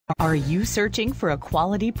Are you searching for a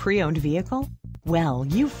quality pre-owned vehicle? Well,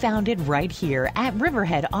 you found it right here at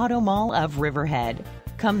Riverhead Auto Mall of Riverhead.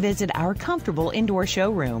 Come visit our comfortable indoor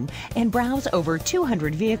showroom and browse over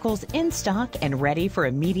 200 vehicles in stock and ready for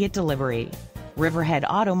immediate delivery. Riverhead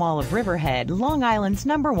Auto Mall of Riverhead, Long Island's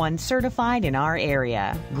 #1 certified in our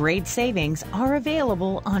area. Great savings are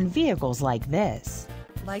available on vehicles like this.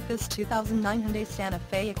 Like this 2009 Hyundai Santa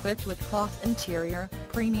Fe equipped with cloth interior,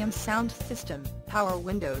 premium sound system, power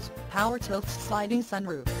windows, power tilt sliding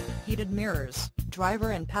sunroof, heated mirrors,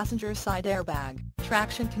 driver and passenger side airbag,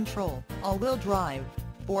 traction control, all-wheel drive,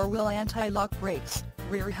 4-wheel anti-lock brakes,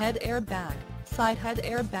 rear head airbag, side head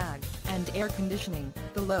airbag, and air conditioning.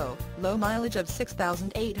 The low mileage of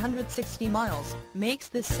 6,860 miles makes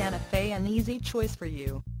this Santa Fe an easy choice for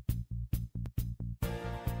you.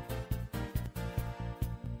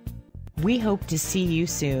 We hope to see you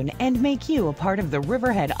soon and make you a part of the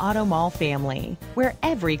Riverhead Auto Mall family, where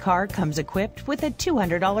every car comes equipped with a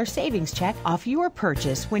 $200 savings check off your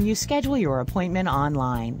purchase when you schedule your appointment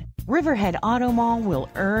online. Riverhead Auto Mall will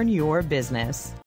earn your business.